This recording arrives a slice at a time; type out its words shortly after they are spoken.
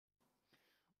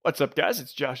What's up, guys?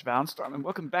 It's Josh Valenstorm, and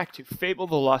welcome back to Fable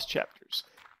the Lost Chapters.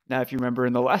 Now, if you remember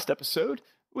in the last episode,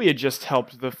 we had just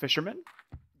helped the fisherman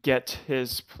get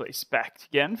his place back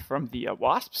again from the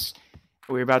wasps.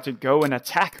 We were about to go and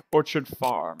attack Orchard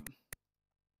Farm.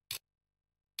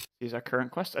 Here's our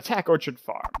current quest, attack Orchard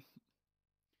Farm.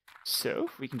 So,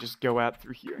 we can just go out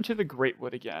through here into the Great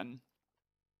Wood again.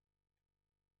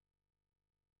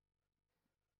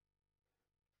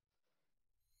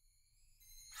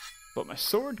 Pull my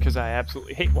sword, because I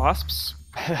absolutely hate wasps.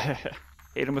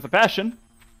 Hate them with a passion.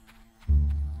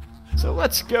 So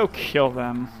let's go kill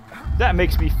them. That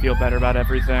makes me feel better about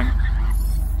everything.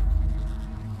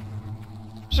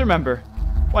 Just remember,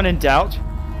 when in doubt,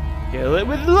 kill it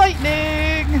with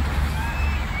lightning!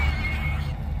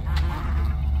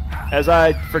 As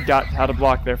I forgot how to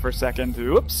block there for a second.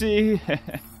 Whoopsie!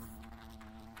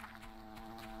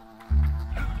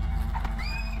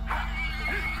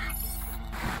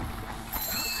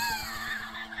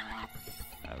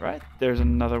 Alright, there's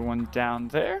another one down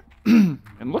there. And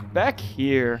look back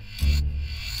here.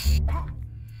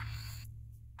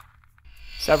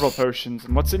 Several potions,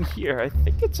 and what's in here? I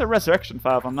think it's a resurrection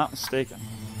file, if I'm not mistaken.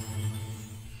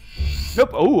 Nope,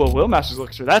 oh, a Willmaster's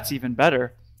Elixir, that's even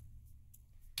better.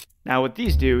 Now what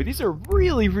these do, these are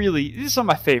these are some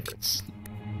of my favorites.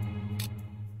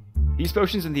 These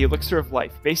potions and the Elixir of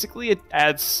Life, basically it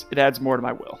adds more to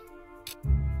my will.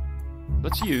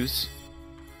 Let's use...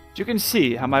 You can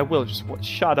see how my will just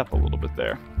shot up a little bit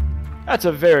there. That's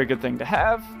a very good thing to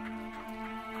have.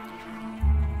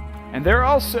 And there are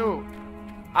also...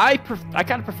 I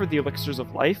kind of prefer the Elixirs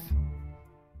of Life.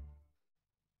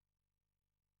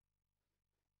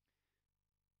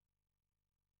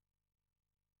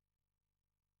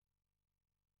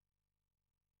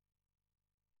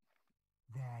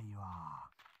 There you are.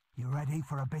 You ready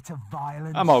for a bit of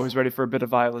violence? I'm always ready for a bit of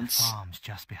violence. The farm's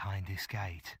just behind this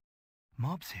gate.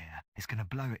 Mob's here is going to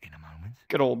blow it in a moment.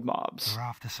 Good old mobs. We're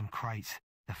after some crates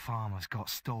the farmer's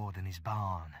got stored in his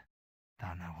barn.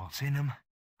 Don't know what's in them,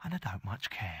 and I don't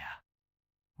much care.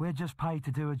 We're just paid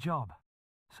to do a job,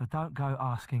 so don't go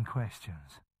asking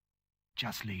questions.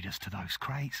 Just lead us to those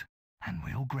crates, and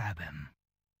we'll grab them.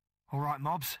 All right,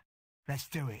 mobs, let's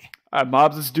do it. All right,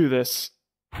 mobs, let's do this.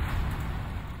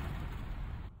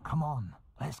 Come on,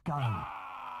 let's go.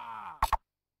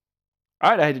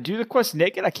 Alright, I had to do the quest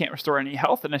naked. I can't restore any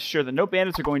health and assure that no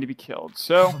bandits are going to be killed.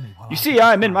 So, you see,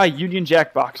 I'm in my Union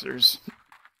Jack boxers.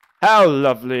 How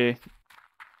lovely.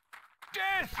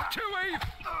 Death to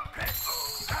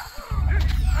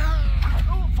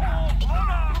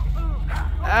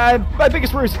my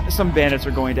biggest worry is some bandits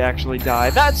are going to actually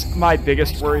die. That's my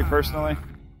biggest worry, personally.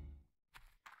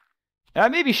 And I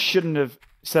maybe shouldn't have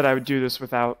said I would do this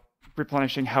without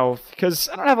replenishing health, because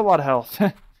I don't have a lot of health.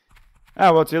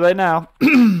 Oh, well, too late now.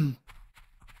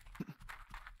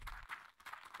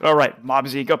 Alright,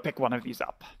 Mobsy, go pick one of these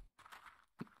up.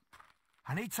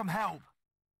 I need some help.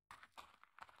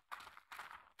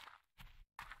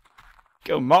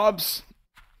 Go, mobs.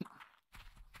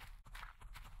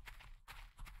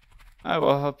 I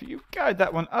will help you guide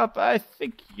that one up. I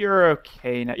think you're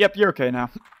okay now. Yep, you're okay now.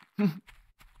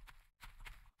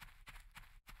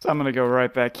 So I'm going to go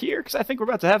right back here, because I think we're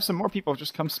about to have some more people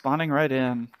just come spawning right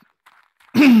in.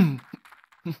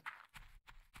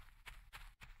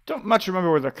 Don't much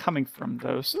remember where they're coming from,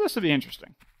 though, so this will be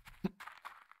interesting. I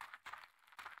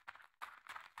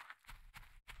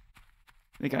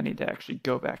think I need to actually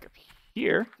go back up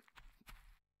here.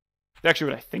 That's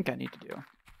actually what I think I need to do.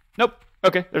 Nope.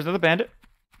 Okay, there's another bandit.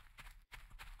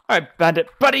 Alright, bandit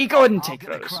buddy, go ahead and take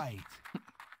those.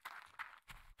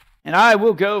 And I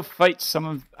will go fight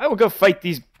I will go fight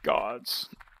these gods.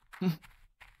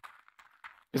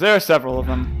 Because there are several of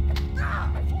them.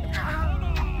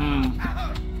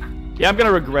 Yeah, I'm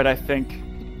gonna regret, I think.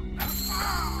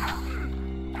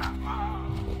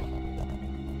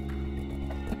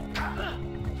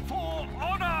 for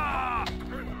honor!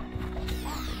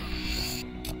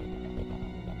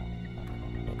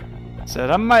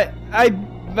 Said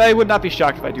I would not be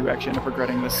shocked if I do actually end up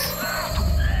regretting this.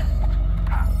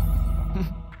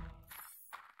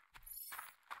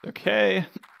 Okay.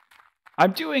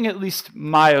 I'm doing at least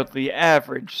mildly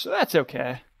average, so that's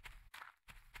okay.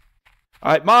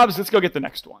 Alright, mobs, let's go get the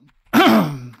next one.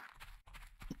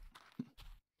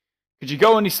 Could you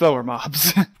go any slower,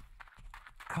 mobs?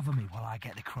 Cover me while I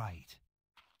get the crate.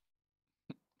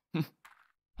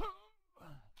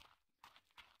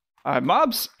 Alright,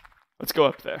 mobs, let's go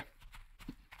up there.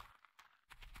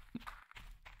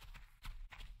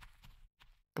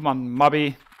 Come on,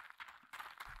 mobby.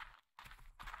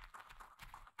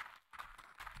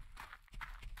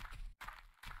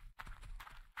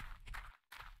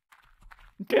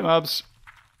 Okay, mobs.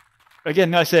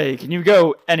 Again, I say, can you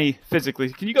go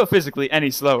physically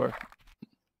any slower?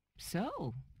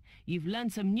 So, you've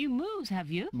learned some new moves,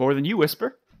 have you? More than you,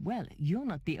 Whisper. Well, you're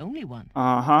not the only one.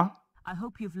 Uh-huh. I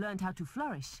hope you've learned how to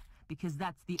flourish, because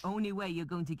that's the only way you're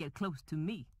going to get close to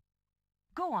me.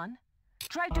 Go on.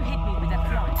 Try to hit me with that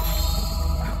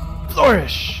flourish.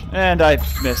 Flourish! And I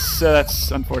miss, so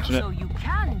that's unfortunate. So you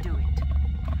can do it.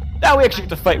 Now we actually have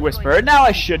to fight Whisper, and now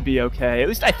I should be okay. At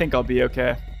least I think I'll be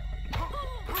okay.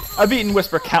 I've beaten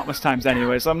Whisper countless times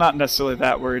anyway, so I'm not necessarily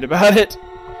that worried about it.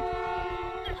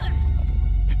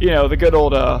 You know, the good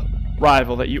old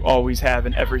rival that you always have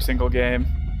in every single game.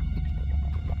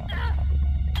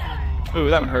 Ooh,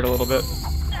 that one hurt a little bit.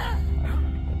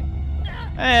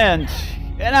 And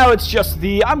now it's just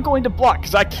the, I'm going to block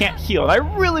because I can't heal. And I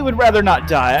really would rather not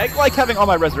die. I like having all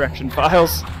my resurrection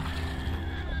files.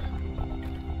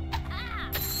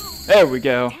 There we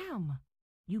go. Damn,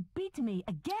 you beat me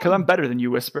again. Because I'm better than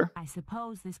you, Whisper. I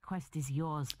suppose this quest is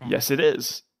yours then. Yes, it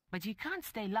is. But you can't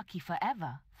stay lucky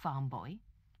forever, farm boy.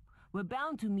 We're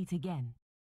bound to meet again,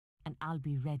 and I'll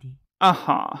be ready.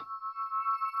 Uh-huh.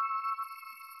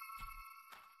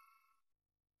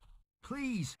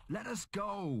 Please, let us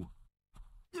go.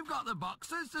 You've got the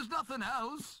boxes, there's nothing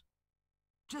else.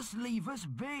 Just leave us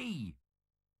be.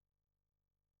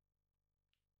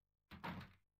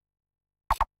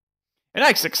 And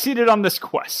I succeeded on this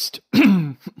quest.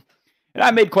 And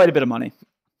I made quite a bit of money.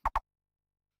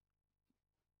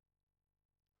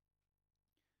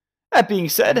 That being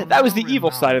said, that was the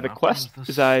evil side of the quest,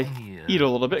 as I eat a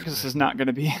little bit, because this is not going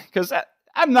to be... Because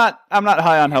I'm not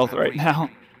high on health right now.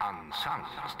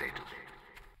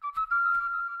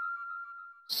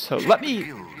 So let me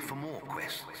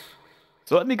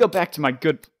go back to my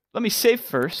good... Let me save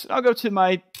first. I'll go to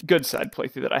my good side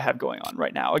playthrough that I have going on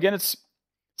right now. Again, it's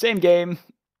same game.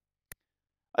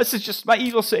 This is just... My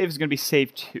evil save is going to be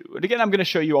save 2. And again, I'm going to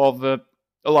show you a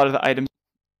lot of the items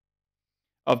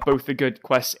of both the good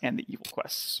quests and the evil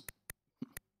quests.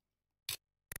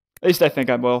 At least I think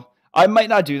I will. I might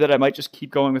not do that. I might just keep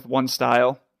going with one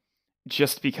style,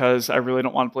 just because I really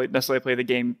don't want to necessarily play the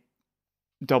game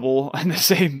double on the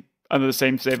same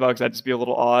save file, because that'd just be a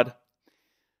little odd.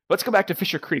 Let's go back to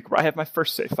Fisher Creek, where I have my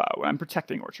first save file, where I'm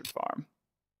protecting Orchard Farm.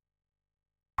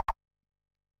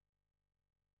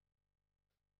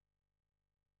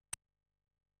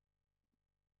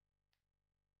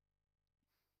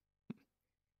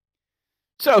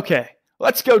 So, okay,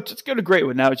 let's go to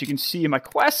Greatwood now, as you can see in my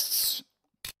quests.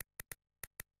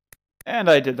 And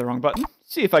I did the wrong button.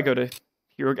 See if I go to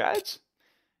Hero Guides.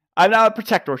 I'm now at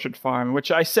Protect Orchard Farm, in which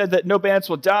I said that no bandits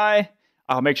will die,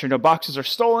 I'll make sure no boxes are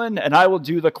stolen, and I will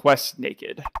do the quest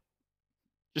naked.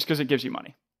 Just because it gives you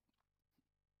money.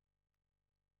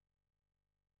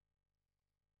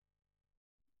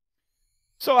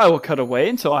 So I will cut away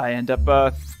until I end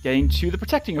up getting to the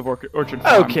protecting of Orchard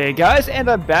Farm. Okay, guys, and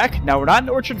I'm back. Now, we're not in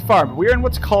Orchard Farm. We're in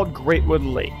what's called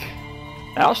Greatwood Lake.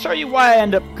 Now, I'll show you why I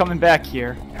end up coming back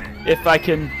here, if I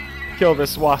can kill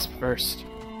this wasp first.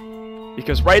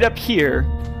 Because right up here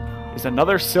is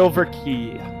another silver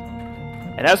key.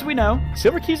 And as we know,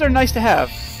 silver keys are nice to have.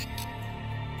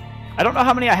 I don't know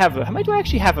how many I have. How many do I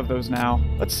actually have of those now?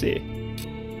 Let's see.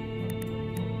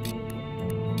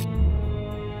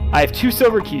 I have 2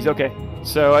 silver keys. Okay,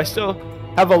 so I still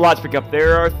have a lot to pick up.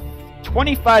 There are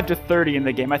 25 to 30 in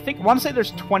the game. I want to say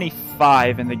there's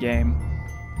 25 in the game.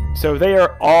 So they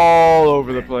are all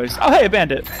over the place. Oh, hey, a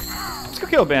bandit. Let's go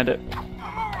kill a bandit.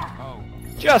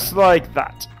 Just like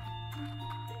that.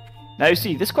 Now you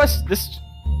see, this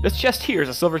chest here is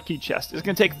a silver key chest. It's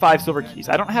going to take 5 silver keys.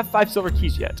 I don't have 5 silver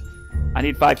keys yet. I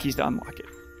need 5 keys to unlock it.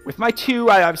 With my 2,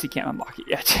 I obviously can't unlock it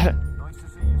yet.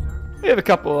 We have a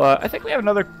couple, I think we have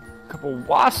another couple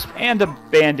wasps and a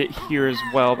bandit here as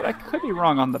well, but I could be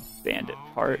wrong on the bandit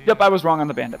part. Yep, I was wrong on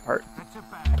the bandit part.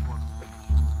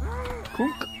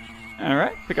 Cool.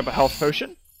 Alright, pick up a health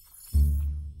potion.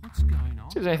 What's going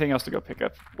on? See if there's anything else to go pick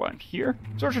up. One here.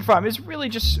 Orchard Farm is really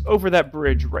just over that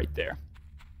bridge right there.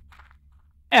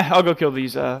 I'll go kill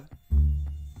these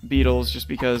beetles just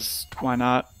because, why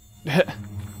not?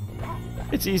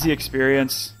 It's easy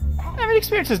experience. I mean,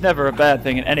 experience is never a bad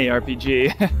thing in any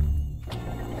RPG.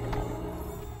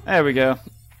 There we go.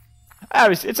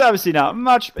 It's obviously not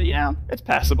much, but you know, it's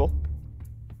passable.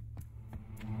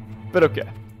 But okay.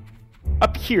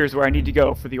 Up here is where I need to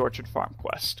go for the Orchard Farm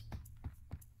quest.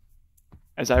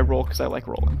 As I roll, because I like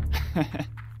rolling.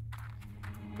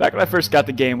 Back when I first got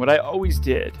the game, what I always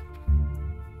did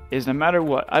is no matter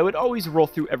what, I would always roll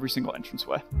through every single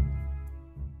entranceway.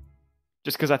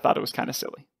 Just because I thought it was kind of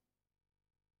silly.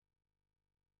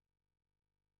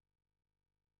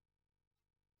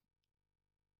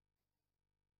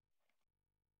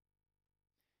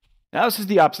 Now this is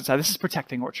the opposite side. This is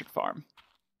protecting Orchard Farm.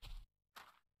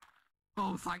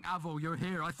 Oh, thank Avo you're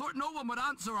here. I thought no one would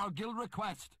answer our guild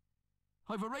request.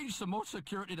 I've arranged some more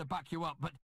security to back you up,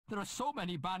 but there are so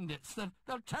many bandits that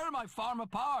they'll tear my farm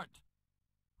apart.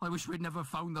 I wish we'd never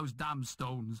found those damn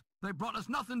stones. They brought us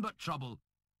nothing but trouble.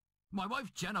 My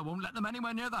wife Jenna won't let them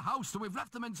anywhere near the house, so we've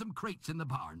left them in some crates in the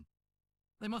barn.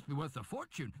 They must be worth a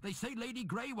fortune. They say Lady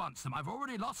Grey wants them. I've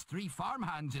already lost 3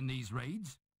 farmhands in these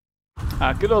raids.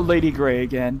 Good old Lady Grey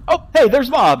again. Oh, hey, there's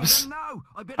mobs!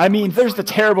 I mean, there's the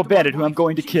terrible bandit who I'm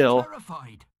going to kill.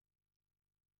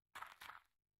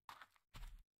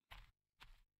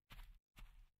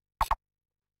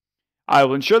 I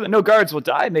will ensure that no guards will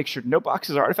die, make sure no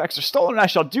boxes or artifacts are stolen, and I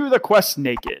shall do the quest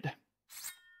naked.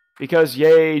 Because,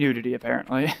 yay, nudity,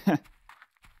 apparently.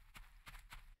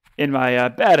 In my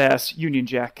badass Union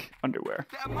Jack underwear.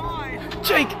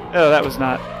 Jake! Oh, that was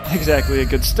not exactly a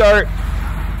good start.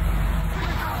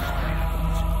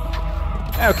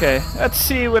 Okay, let's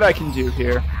see what I can do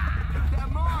here.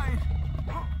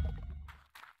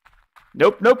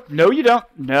 Nope, nope, no you don't.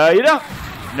 No you don't.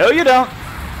 No you don't.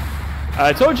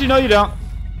 I told you no you don't.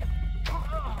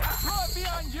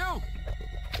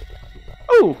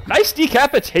 Ooh, nice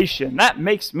decapitation. That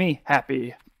makes me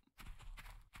happy.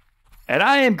 And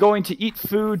I am going to eat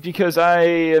food because I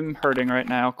am hurting right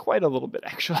now. Quite a little bit,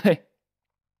 actually.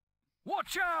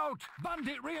 Watch out!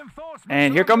 Bandit reinforcements!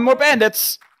 And here come more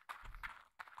bandits.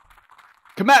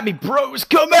 Come at me, bros!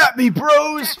 Come at me,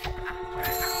 bros!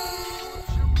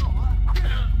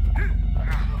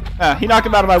 He knocked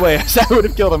him out of my way, so I would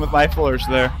have killed him with my flourish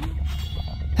there.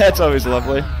 That's always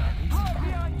lovely.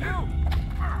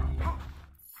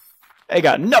 They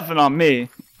got nothing on me.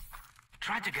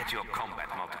 Try to get your combat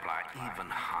multiplier even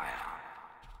higher.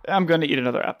 I'm going to eat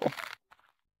another apple.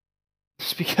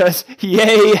 Just because,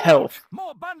 yay, health.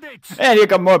 More bandits! And here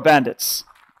come more bandits.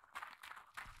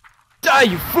 Die,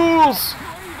 you fools!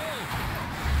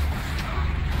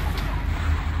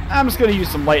 I'm just going to use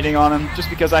some lightning on him, just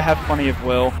because I have plenty of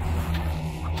will.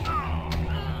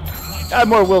 I have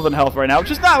more will than health right now,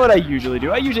 which is not what I usually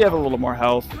do. I usually have a little more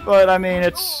health, but I mean,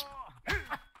 it's...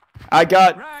 I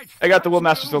got the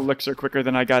Willmaster's elixir quicker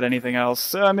than I got anything else,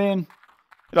 so I mean,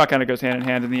 it all kind of goes hand in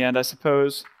hand in the end, I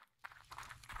suppose.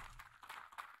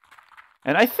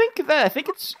 And I think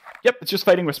it's... Yep, it's just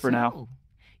fighting Whisper now.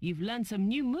 You've learned some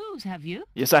new moves, have you?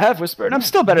 Yes, I have, Whisper, and I'm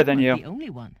still better than you. The only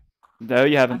one. No,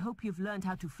 you I haven't. hope you've learned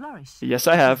how to flourish. Yes,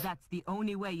 I have. That's the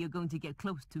only way you're going to get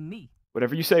close to me.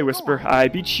 Whatever you say, Whisper. I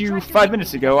beat you 5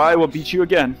 minutes ago. I will beat you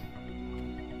again.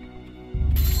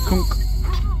 Kunk.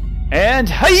 And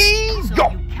hey, go!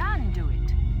 You can do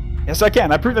it. Yes, I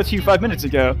can. I proved that to you 5 minutes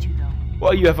ago.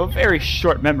 Well, you have a very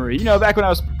short memory. You know, back when I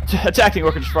was attacking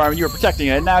Orchard Farm, you were protecting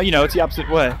it, and now, you know, it's the opposite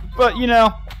way. But, you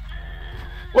know,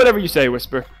 whatever you say,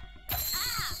 Whisper.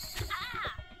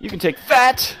 You can take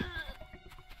that.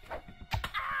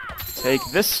 Take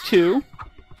this, too.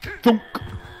 Thunk.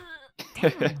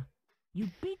 You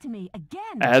beat me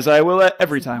again. As I will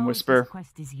every time, Whisper. This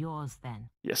quest is yours, then.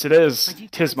 Yes, it is. But you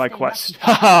 'Tis can't my stay quest. lucky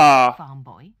Ha ha! Farm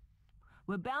boy.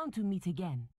 We're bound to meet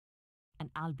again, and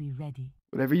I'll be ready.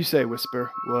 Whatever you say, Whisper.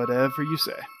 Whatever you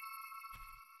say.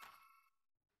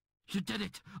 You did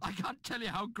it! I can't tell you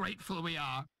how grateful we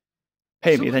are.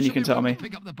 Pay me, then you can tell me.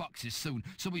 Pick up the boxes soon,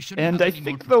 so we And I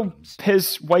think though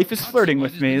his wife is flirting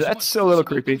with me. That's a little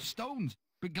creepy. Stones.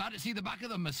 Be glad to see the back of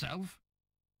them myself.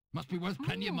 Must be worth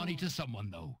plenty of money to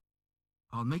someone, though.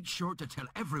 I'll make sure to tell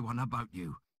everyone about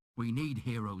you. We need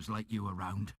heroes like you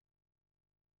around.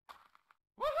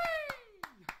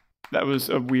 That was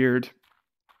a weird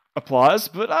applause,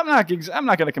 but I'm not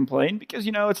going to complain because,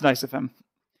 you know, it's nice of him.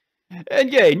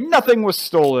 And yay, nothing was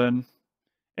stolen,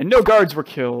 and no guards were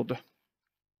killed.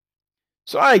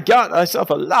 So I got myself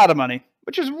a lot of money,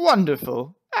 which is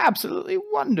wonderful. Absolutely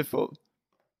wonderful.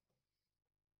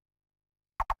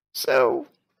 So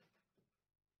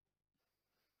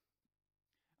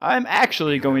I'm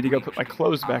actually going to go put my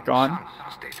clothes back on.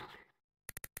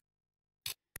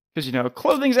 Because, you know,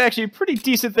 clothing's actually a pretty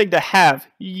decent thing to have,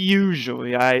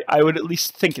 usually. I would at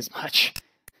least think as much.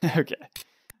 Okay.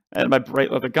 And my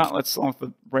bright leather gauntlets, along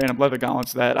with the random leather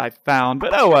gauntlets that I found,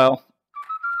 but oh well.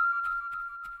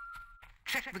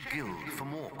 Check the guild for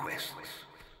more quests.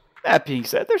 That being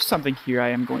said, there's something here I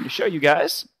am going to show you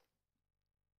guys.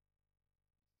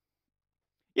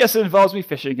 Yes, it involves me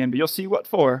fishing again, but you'll see what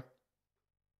for.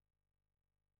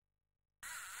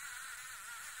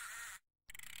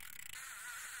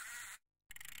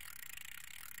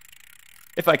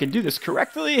 If I can do this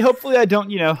correctly, hopefully I don't,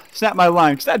 you know, snap my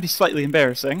line, because that'd be slightly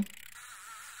embarrassing.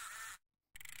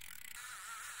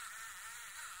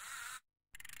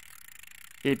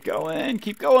 Keep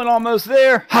going, almost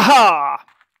there. Ha ha!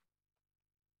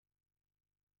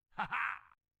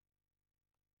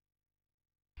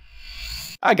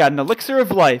 I got an elixir of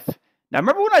life. Now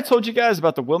remember when I told you guys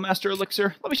about the Willmaster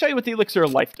elixir? Let me show you what the elixir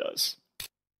of life does.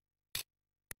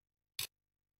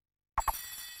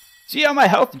 See how my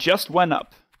health just went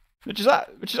up, which is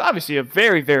obviously a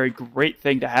very, very great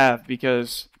thing to have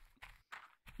because,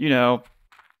 you know,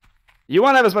 you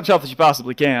want to have as much health as you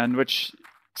possibly can, which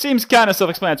seems kind of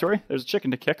self-explanatory. There's a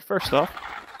chicken to kick, first off.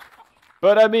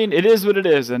 But, I mean, it is what it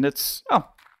is, and it's... Oh,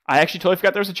 I actually totally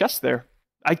forgot there was a chest there.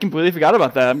 I completely forgot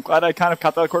about that. I'm glad I kind of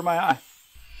caught that out of the corner of my eye.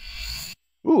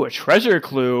 Ooh, a treasure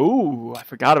clue. Ooh, I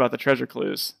forgot about the treasure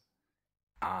clues.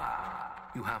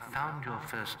 Ah, you have found your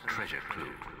first treasure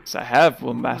clue. Yes, I have,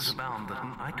 Rumors Willmaster. abound that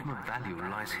an item of value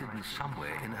lies hidden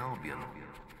somewhere in Albion.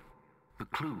 The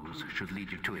clues should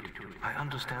lead you to it. I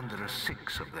understand there are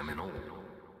 6 of them in all.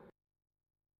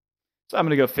 So I'm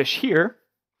going to go fish here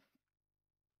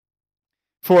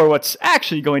for what's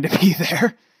actually going to be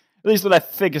there. At least what I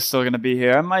think is still going to be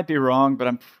here. I might be wrong, but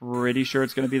I'm pretty sure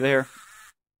it's going to be there.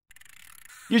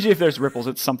 Usually if there's ripples,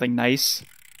 it's something nice.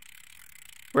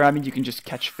 Where, I mean, you can just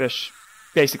catch fish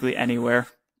basically anywhere.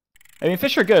 I mean,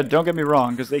 fish are good, don't get me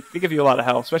wrong, because they give you a lot of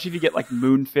health. Especially if you get, like,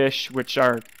 moonfish, which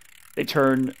are... They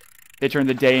turn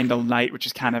the day into night, which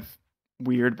is kind of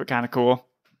weird, but kind of cool.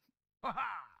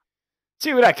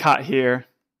 See what I caught here.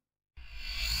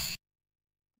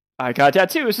 I caught a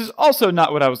tattoo. This is also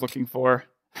not what I was looking for.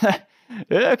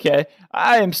 Okay,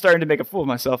 I am starting to make a fool of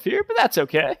myself here, but that's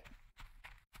okay.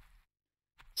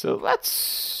 So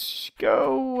let's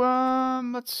go,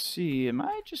 let's see. Am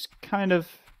I just kind of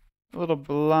a little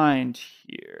blind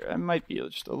here? I might be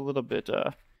just a little bit,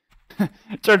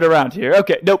 turned around here.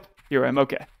 Okay, nope. Here I am.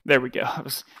 Okay, there we go.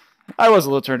 I was a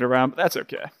little turned around, but that's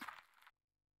okay.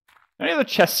 Any other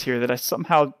chests here that I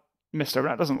somehow missed over?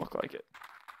 That doesn't look like it.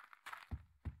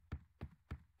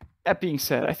 That being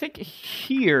said, I think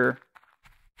here...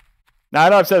 Now, I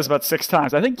know I've said this about 6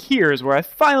 times. I think here is where I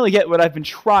finally get what I've been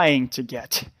trying to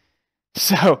get.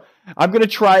 So, I'm going to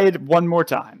try it one more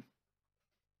time.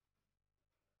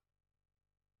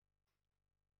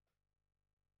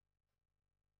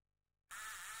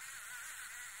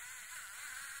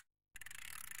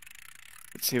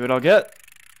 Let's see what I'll get.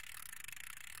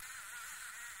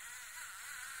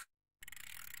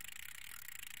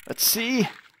 Let's see.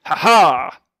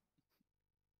 Ha-ha!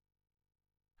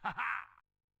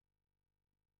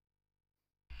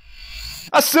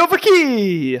 A silver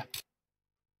key!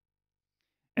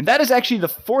 And that is actually the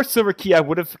 4th silver key I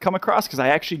would have come across, because I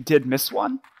actually did miss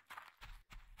one.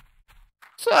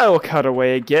 So I will cut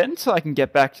away again, so I can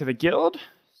get back to the guild.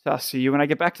 So I'll see you when I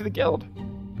get back to the guild.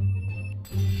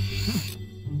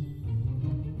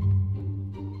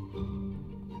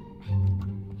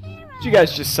 As you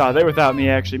guys just saw there without me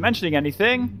actually mentioning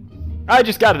anything, I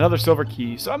just got another silver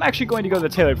key, so I'm actually going to go to the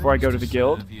tailor before I go to the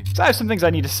guild, so I have some things I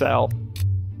need to sell.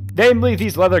 Namely,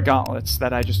 these leather gauntlets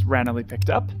that I just randomly picked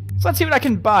up. So let's see what I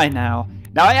can buy now.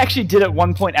 Now, I actually did at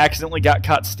one point accidentally got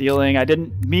caught stealing. I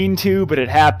didn't mean to, but it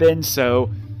happened,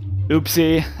 so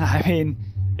oopsie. I mean,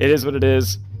 it is what it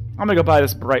is. I'm gonna go buy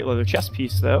this bright leather chest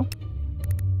piece, though.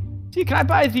 See, can I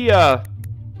buy the,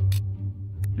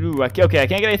 Ooh, okay, I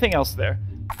can't get anything else there.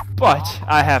 But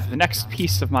I have the next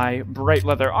piece of my bright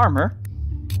leather armor,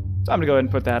 so I'm gonna go ahead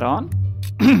and put that on.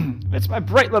 It's my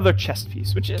bright leather chest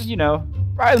piece, which is, you know,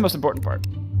 probably the most important part.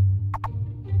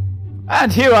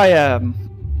 And here I am.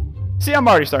 See, I'm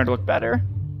already starting to look better.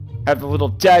 I have the little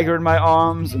dagger in my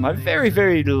arms and my very,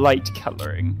 very light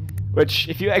coloring. Which,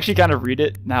 if you actually kind of read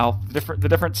it, now, the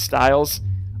different styles,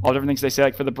 all the different things they say,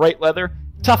 like for the bright leather,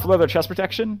 tough leather chest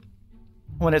protection.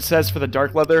 When it says for the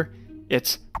dark leather,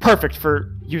 it's perfect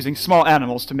for using small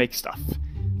animals to make stuff.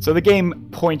 So the game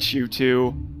points you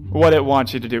to what it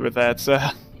wants you to do with that, so...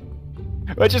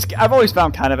 Which is, I've always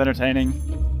found kind of entertaining.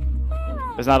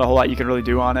 There's not a whole lot you can really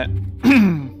do on it.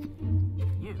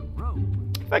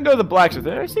 If I go to the blacksmith,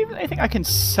 did I see anything I can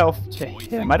sell to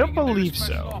him? I don't believe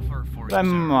so. But I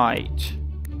might.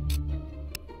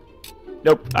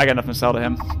 Nope, I got nothing to sell to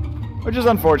him. Which is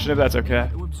unfortunate, but that's okay.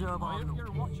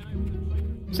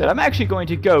 So I'm actually going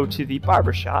to go to the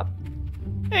barber shop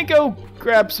and go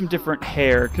grab some different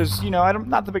hair, because, you know, I'm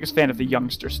not the biggest fan of the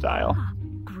youngster style.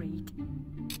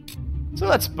 So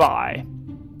let's buy.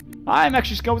 I'm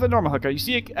actually just going with a normal haircut. You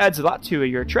see, it adds a lot to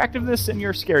your attractiveness and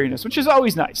your scariness, which is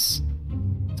always nice.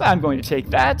 So I'm going to take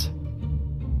that.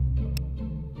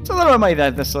 It's a little money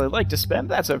that I necessarily like to spend,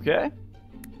 but that's okay.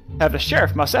 I have the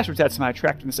sheriff mustache, which adds to my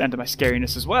attractiveness and to my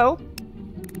scariness as well.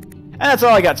 And that's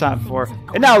all I got time for.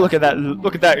 And now look at that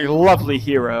lovely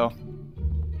hero.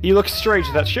 He looks strange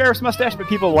with that sheriff's mustache, but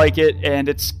people like it, and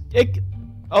it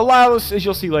allows, as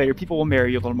you'll see later, people will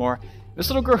marry you a little more. This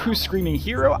little girl who's screaming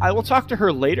hero, I will talk to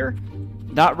her later.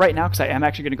 Not right now, because I am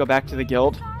actually going to go back to the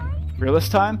guild here this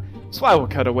time. So I will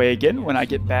cut away again when I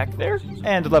get back there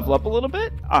and level up a little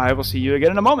bit. I will see you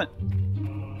again in a moment.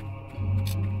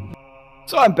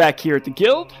 So I'm back here at the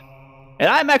guild, and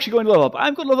I'm actually going to level up.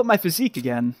 I'm going to level up my physique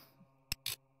again.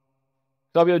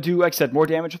 So I'll be able to do, like I said, more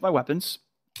damage with my weapons.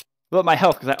 Level up my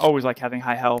health, because I always like having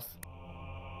high health.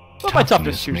 Level up my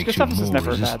toughness too, because toughness is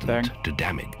never a bad thing. To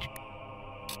damage.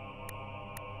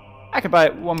 I can buy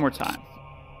it one more time.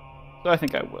 So I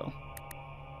think I will.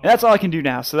 And that's all I can do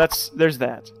now, so there's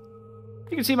that.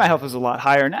 You can see my health is a lot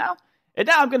higher now. And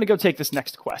now I'm going to go take this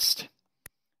next quest.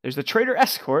 There's the Trader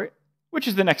Escort, which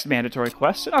is the next mandatory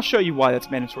quest, and I'll show you why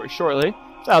that's mandatory shortly.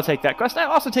 So I'll take that quest.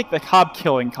 I'll also take the Cobb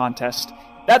Killing Contest.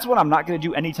 That's one I'm not going to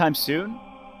do anytime soon,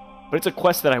 but it's a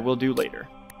quest that I will do later.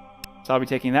 So I'll be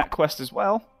taking that quest as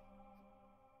well.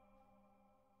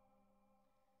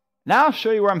 Now I'll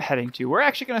show you where I'm heading to. We're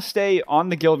actually going to stay on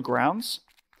the guild grounds.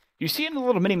 You see in the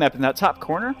little mini-map in that top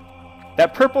corner,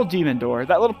 that purple demon door,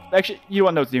 that little, actually, you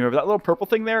don't know what the demon door, but that little purple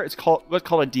thing there, it's what's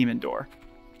called a demon door.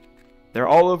 They're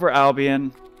all over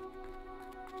Albion,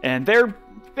 and they're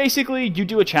basically, you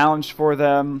do a challenge for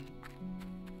them,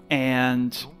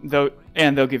 and they'll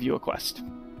give you a quest.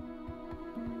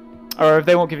 Or if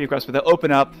they won't give you a quest, but they'll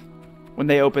open up. When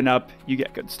they open up, you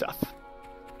get good stuff.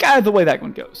 Kind of the way that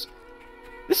one goes.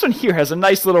 This one here has a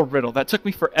nice little riddle that took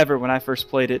me forever when I first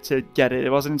played it to get it.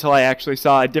 It wasn't until I actually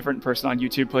saw a different person on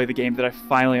YouTube play the game that I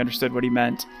finally understood what he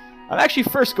meant. I'm actually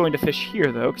first going to fish here,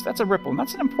 though, because that's a ripple, and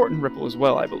that's an important ripple as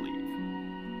well, I believe.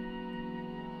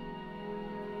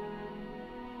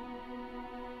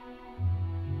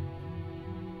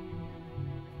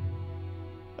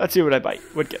 Let's see what I bite.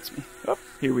 What gets me? Oh,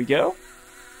 here we go.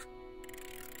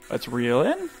 Let's reel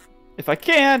in. If I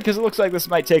can, because it looks like this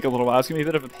might take a little while. It's going to be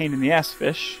a bit of a pain in the ass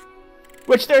fish.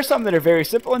 Which there's some that are very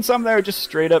simple, and some that are just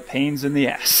straight up pains in the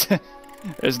ass.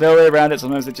 There's no way around it.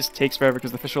 Sometimes it just takes forever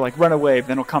because the fish are like, run away,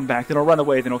 then it'll come back, then it'll run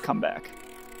away, then it'll come back.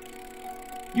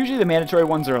 Usually the mandatory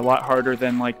ones are a lot harder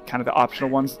than like kind of the optional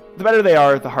ones. The better they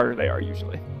are, the harder they are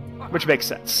usually. Which makes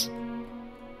sense.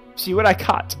 See what I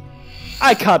caught?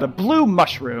 I caught a blue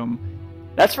mushroom.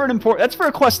 That's for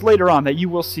a quest later on that you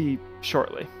will see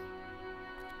shortly.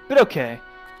 But okay,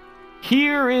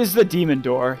 here is the demon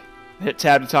door. Hit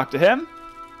tab to talk to him.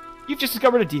 You've just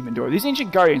discovered a demon door. These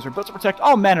ancient guardians were built to protect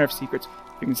all manner of secrets.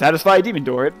 If you can satisfy a demon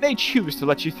door, it may choose to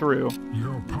let you through.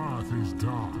 Your path is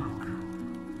dark.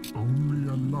 Only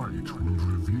a light will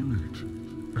reveal it,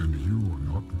 and you are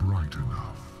not bright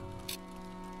enough.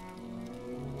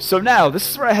 So now,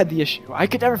 this is where I had the issue. I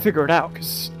could never figure it out,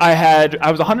 because I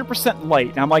was 100% light,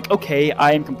 and I'm like, okay,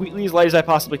 I am completely as light as I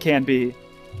possibly can be.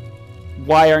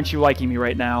 Why aren't you liking me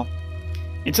right now?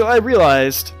 Until I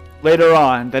realized, later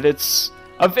on, that it's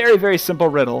a very, very simple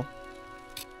riddle.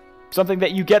 Something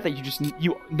that you get that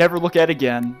you never look at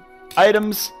again.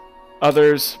 Items,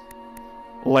 others,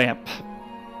 lamp.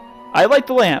 I like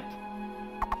the lamp.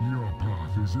 Your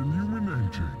path is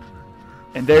illuminated.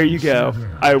 And there you go.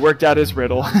 I worked out his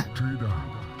riddle.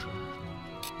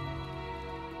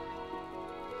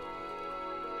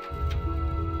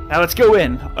 Now let's go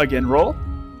in. Again, roll.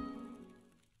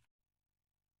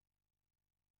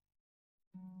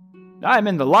 I'm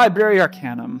in the Library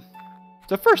Arcanum.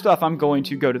 So first off, I'm going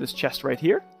to go to this chest right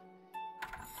here.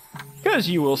 Because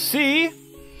you will see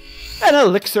an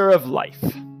elixir of life.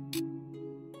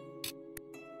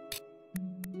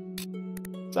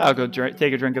 So I'll go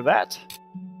take a drink of that.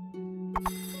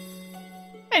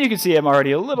 And you can see I'm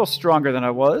already a little stronger than I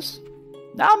was.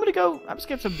 Now I'm just going to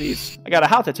get some of these. I got a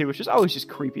house tattoo, which is always just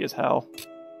creepy as hell.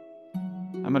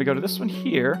 I'm going to go to this one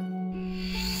here.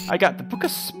 I got the Book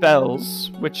of Spells,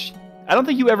 which I don't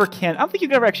think you ever can. I don't think you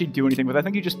can ever actually do anything with it. I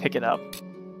think you just pick it up.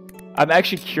 I'm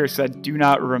actually curious. I do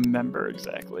not remember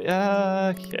exactly.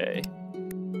 Okay.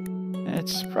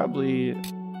 It's probably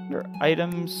under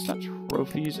items, not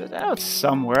trophies. I know it's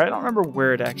somewhere. I don't remember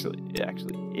where it actually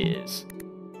is.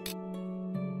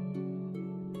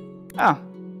 Oh.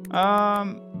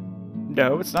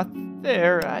 No, it's not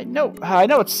there. I know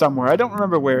it's somewhere. I don't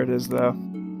remember where it is though.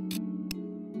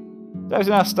 That's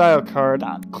not a style card,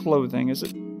 not clothing. Is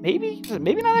it? Maybe? Does it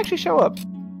maybe not actually show up?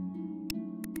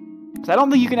 Because I don't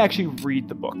think you can actually read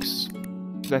the books.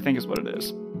 Which I think is what it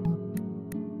is.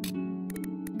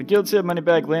 The guild tip, money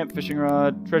bag, lamp, fishing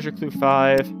rod, treasure clue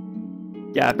 5.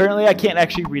 Yeah, apparently I can't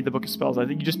actually read the Book of Spells. I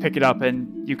think you just pick it up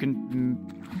and you can't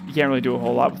really do a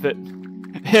whole lot with it.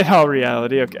 In all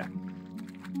reality, okay.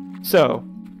 So,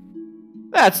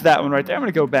 that's that one right there. I'm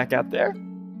going to go back out there.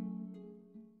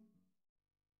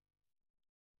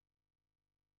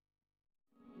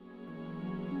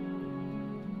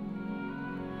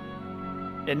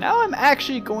 And now I'm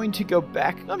actually going to go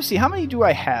back. Let me see, how many do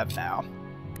I have now?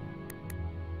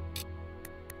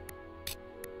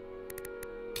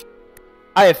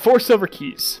 I have 4 silver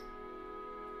keys.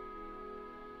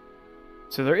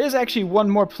 So there is actually one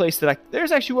more place that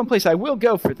there's actually one place I will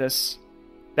go for this.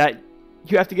 That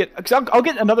you have to get, because I'll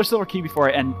get another silver key before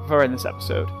I end this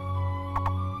episode.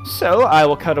 So I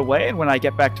will cut away, and when I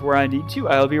get back to where I need to,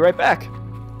 I'll be right back.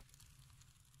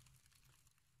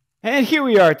 And here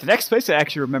we are at the next place. I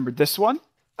actually remembered this one.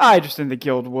 I'm just in the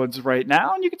Guild Woods right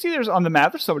now, and you can see there's on the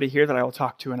map, there's somebody here that I will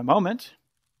talk to in a moment.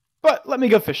 But let me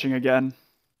go fishing again.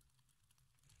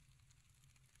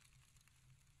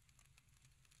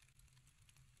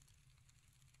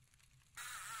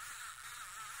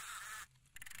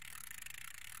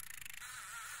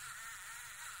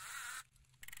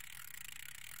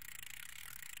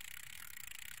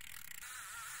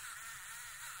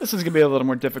 This is going to be a little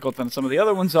more difficult than some of the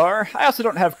other ones are. I also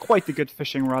don't have quite the good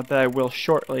fishing rod that I will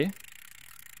shortly.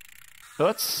 So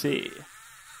let's see.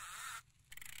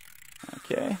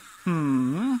 Okay.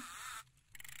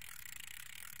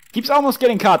 Keeps almost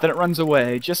getting caught, then it runs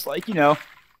away, just like, you know,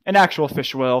 an actual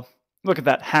fish will. Look at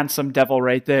that handsome devil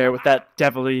right there with that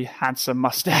devilly handsome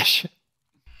mustache.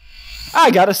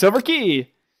 I got a silver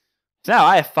key! So now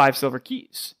I have 5 silver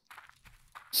keys.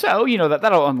 So, you know,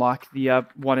 that'll unlock the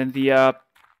one in the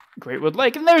Greatwood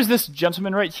Lake. And there's this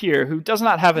gentleman right here who does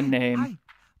not have a name. Hi,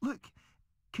 look,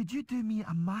 could you do me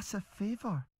a massive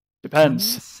favour? Depends.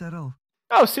 My name's Cyril.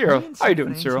 Oh, Cyril. Me and How you some doing,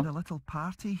 friends Cyril? had a little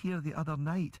party here the other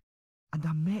night, and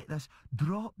I met this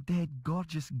drop-dead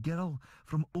gorgeous girl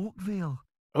from Oakvale.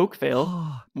 Oakvale?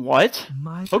 Oh, What?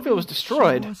 my Oakvale was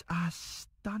destroyed. She was a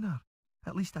stunner.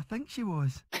 At least I think she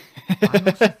was. I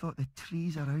also thought the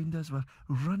trees around us were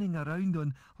running around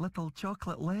on little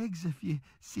chocolate legs, if you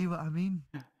see what I mean.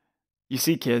 You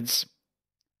see, kids,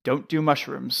 don't do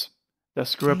mushrooms. They'll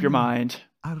screw up your Jamie, mind.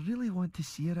 I really want to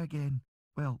see her again.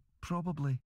 Well,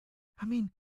 probably. I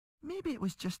mean, maybe it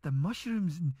was just the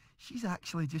mushrooms and she's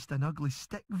actually just an ugly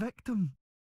stick victim.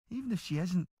 Even if she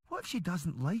isn't, what if she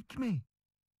doesn't like me?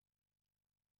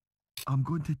 I'm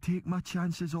going to take my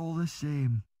chances all the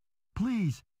same.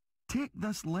 Please, take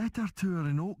this letter to her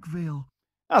in Oakvale.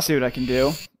 I'll see what I can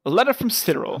do. A letter from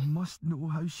Cyril. I must know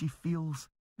how she feels.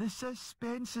 The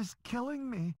suspense is killing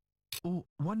me. Oh,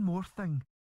 one more thing.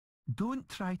 Don't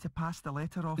try to pass the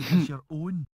letter off as your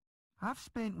own. I've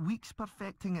spent weeks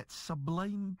perfecting its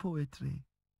sublime poetry.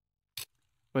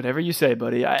 Whatever you say,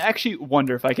 buddy. I actually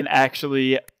wonder if I can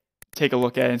actually take a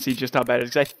look at it and see just how bad it is.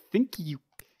 Because I think you...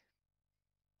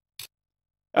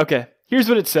 Okay, here's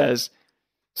what it says.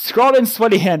 Scrawled in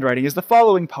sweaty handwriting is the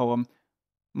following poem.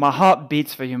 My heart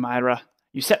beats for you, Myra.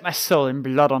 You set my soul in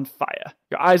blood on fire.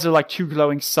 Your eyes are like 2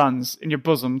 glowing suns. In your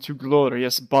bosom, 2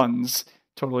 glorious buns.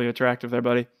 Totally attractive there,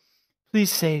 buddy.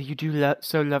 Please say you do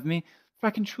so love me, for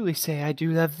I can truly say I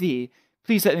do love thee.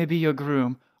 Please let me be your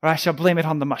groom, or I shall blame it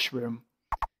on the mushroom.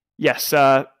 Yes,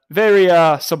 very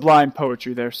sublime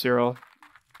poetry there, Cyril.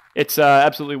 It's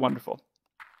absolutely wonderful.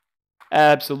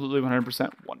 Absolutely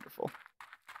 100% wonderful.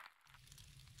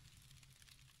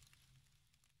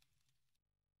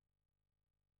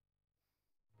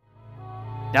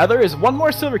 Now there is one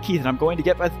more silver key that I'm going to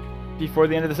get before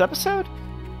the end of this episode.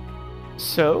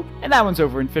 So, and that one's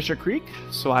over in Fisher Creek,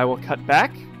 so I will cut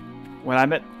back when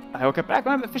I'm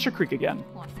at Fisher Creek again.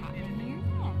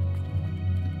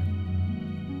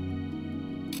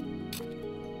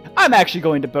 I'm actually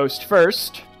going to boast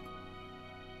first.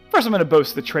 First I'm going to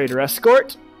boast the trader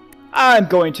escort. I'm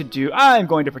going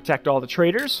to protect all the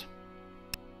traders.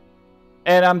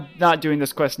 And I'm not doing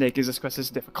this quest naked because this quest is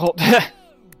difficult.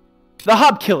 The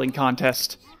Hob Killing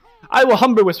Contest. I will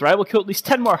Humber Whisper. I will kill at least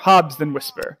 10 more Hobs than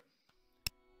Whisper.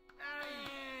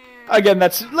 Again,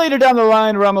 that's later down the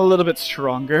line where I'm a little bit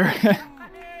stronger. Oh,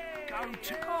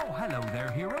 hello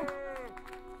there, hero.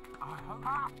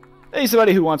 There's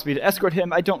somebody who wants me to escort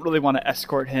him. I don't really want to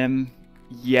escort him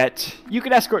yet. You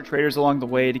can escort traders along the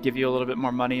way to give you a little bit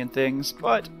more money and things,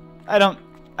 but I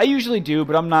usually do,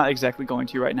 but I'm not exactly going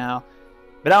to right now.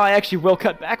 But now I actually will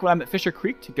cut back when I'm at Fisher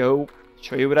Creek to go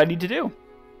show you what I need to do.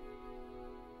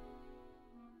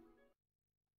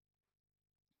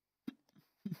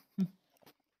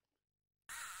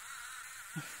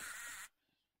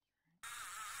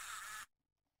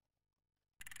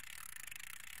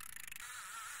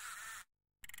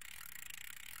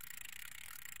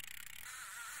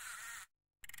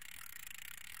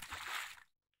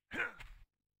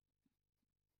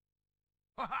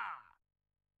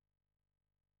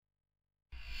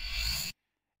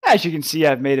 As you can see,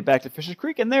 I've made it back to Fisher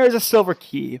Creek, and there is a silver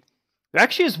key. There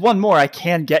actually is one more I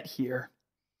can get here.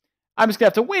 I'm just going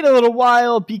to have to wait a little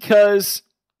while because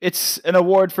it's an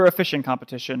award for a fishing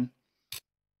competition.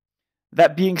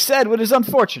 That being said, what is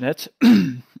unfortunate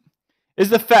is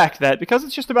the fact that, because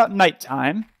it's just about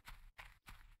nighttime,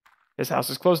 his house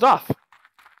is closed off.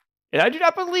 And I do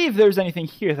not believe there's anything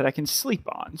here that I can sleep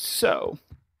on, so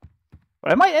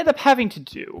what I might end up having to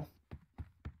do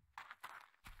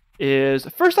is,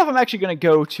 first off, I'm actually going to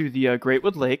go to the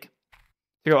Greatwood Lake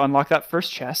to go unlock that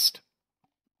first chest.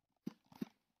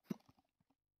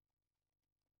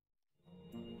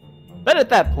 Then at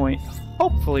that point,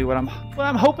 hopefully what I'm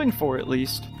hoping for at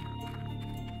least,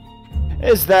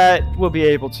 is that we'll be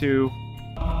able to...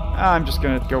 I'm just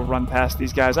going to go run past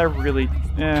these guys. I really...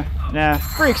 nah.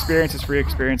 Free experience is free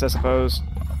experience, I suppose.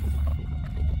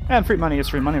 And free money is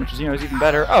free money, which is, is even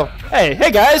better. Oh,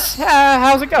 hey guys!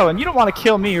 How's it going? You don't want to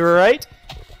kill me, right?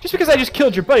 Just because I just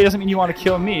killed your buddy doesn't mean you want to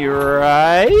kill me,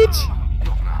 right?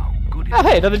 Oh,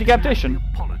 hey, another decapitation.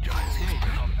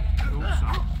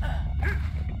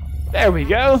 There we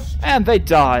go. And they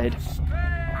died.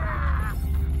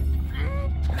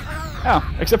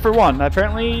 Oh, except for one.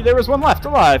 Apparently there was one left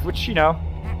alive, which,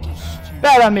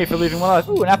 bad on me for leaving one alive.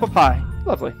 Ooh, an apple pie.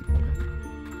 Lovely.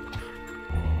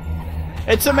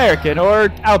 It's American, or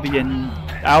Albion.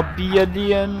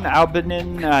 Albanian,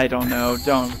 I don't know.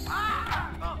 Don't.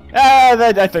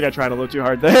 I think I tried a little too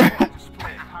hard there.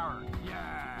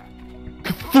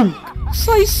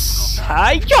 Slice!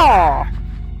 Hi-yaw!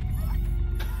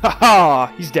 Haha,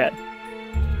 he's dead.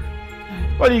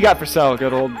 What do you got for sale,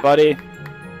 good old buddy?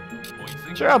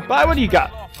 Sure, I'll buy. What do you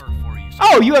got?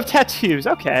 Oh, you have tattoos.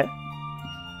 Okay.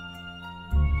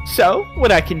 So,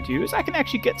 what I can do is I can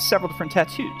actually get several different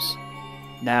tattoos.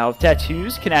 Now,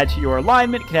 tattoos can add to your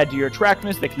alignment, can add to your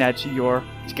attractiveness, they can add to your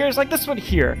scares, like this one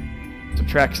here.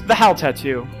 Subtracts the Howl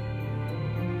tattoo.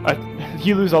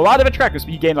 You lose a lot of attractiveness,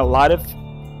 but you gain a lot of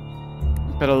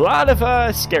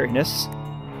scariness.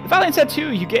 The Valiant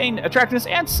tattoo, you gain attractiveness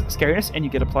and scariness, and you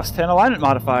get a +10 alignment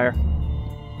modifier.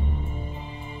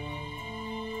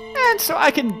 And so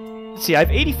I can see, I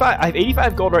have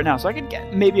 85 gold right now, so I can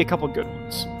get maybe a couple good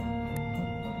ones.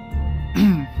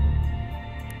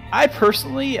 I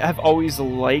personally have always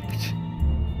liked...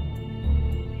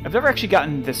 I've never actually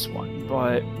gotten this one,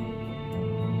 but...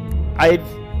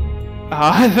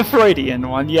 the Freudian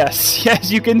one, yes. Yes,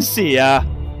 you can see,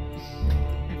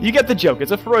 you get the joke.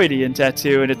 It's a Freudian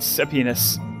tattoo, and it's a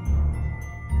penis.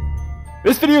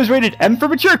 This video is rated M for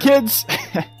mature kids!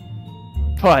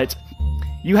 But,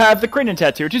 you have the Cranian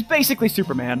tattoo, which is basically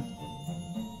Superman.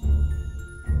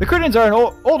 The Cranians are an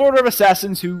old order of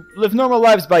assassins who live normal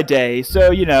lives by day,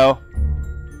 so,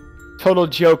 total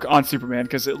joke on Superman,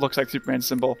 because it looks like Superman's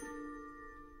symbol.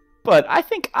 But I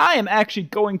think I am actually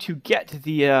going to get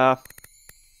the, I'm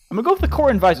going to go with the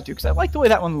Core Visor too, because I like the way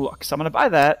that one looks. I'm going to buy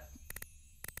that.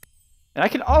 And I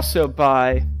can also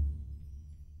buy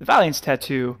the Valiant's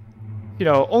tattoo.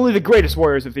 Only the greatest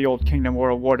warriors of the Old Kingdom were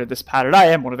awarded this pattern. I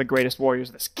am one of the greatest warriors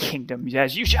of this kingdom,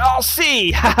 as you shall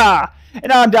see! Haha! And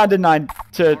now I'm down to 9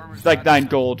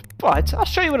 gold. But I'll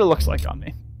show you what it looks like on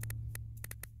me.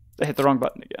 I hit the wrong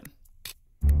button again.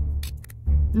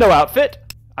 No outfit.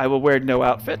 I will wear no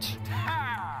outfit.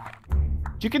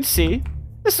 As you can see,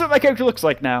 this is what my character looks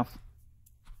like now.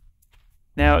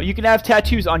 Now, you can have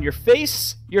tattoos on your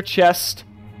face, your chest,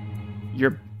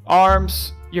 your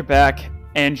arms, your back,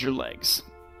 and your legs.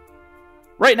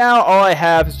 Right now, all I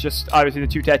have is just, obviously, the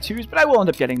 2 tattoos, but I will end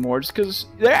up getting more, just because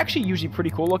they're actually usually pretty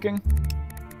cool looking.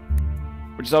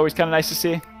 Which is always kind of nice to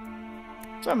see.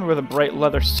 So I'm with a bright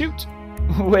leather suit,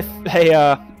 with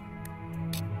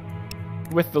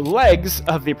the legs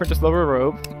of the apprentice lower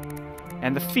robe,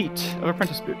 and the feet of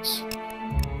apprentice boots.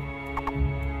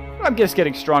 I'm just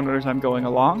getting stronger as I'm going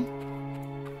along.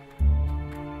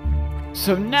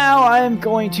 So now I am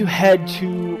going to head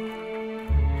to...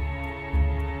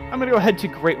 I'm going to go head to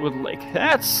Greatwood Lake.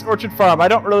 That's Orchard Farm. I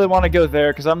don't really want to go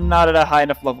there because I'm not at a high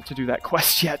enough level to do that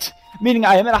quest yet. Meaning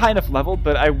I am at a high enough level,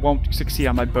 but I won't succeed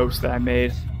on my boast that I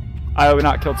made. I will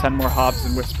not kill 10 more Hobbs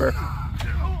and Whisper.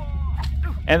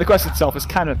 And the quest itself is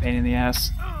kind of a pain in the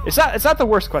ass. It's not the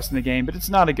worst quest in the game, but it's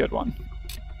not a good one.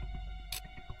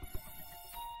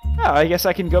 Oh, I guess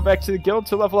I can go back to the guild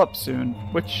to level up soon,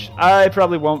 which I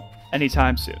probably won't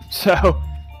anytime soon. So,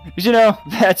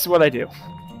 that's what I do.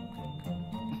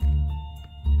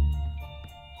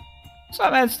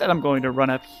 So instead I'm going to run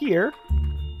up here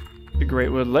to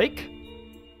Greatwood Lake.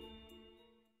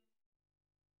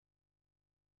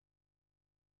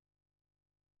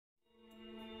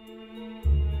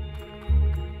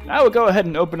 I will go ahead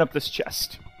and open up this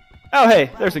chest. Oh hey,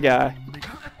 there's a guy.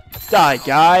 Die,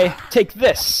 guy. Take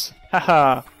this.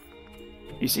 Haha.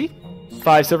 You see?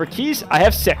 5 silver keys. I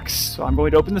have 6. So I'm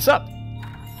going to open this up.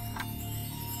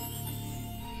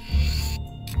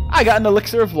 I got an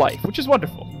elixir of life, which is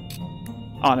wonderful.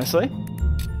 Honestly.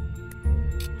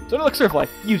 So an elixir of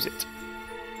life, use it.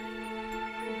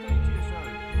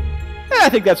 And I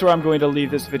think that's where I'm going to leave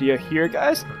this video here,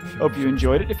 guys. Hope you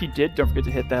enjoyed it. If you did, don't forget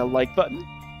to hit that like button.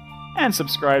 And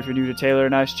subscribe if you're new to Taylor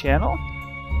and I's channel.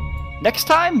 Next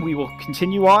time, we will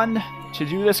continue on to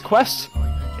do this quest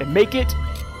and make it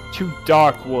to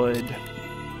Darkwood.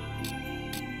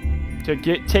 To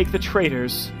take the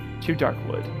traitors to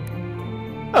Darkwood.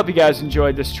 I hope you guys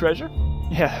enjoyed this treasure.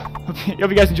 Yeah, hope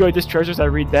you guys enjoyed this treasure as I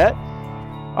read that.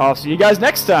 I'll see you guys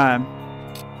next time.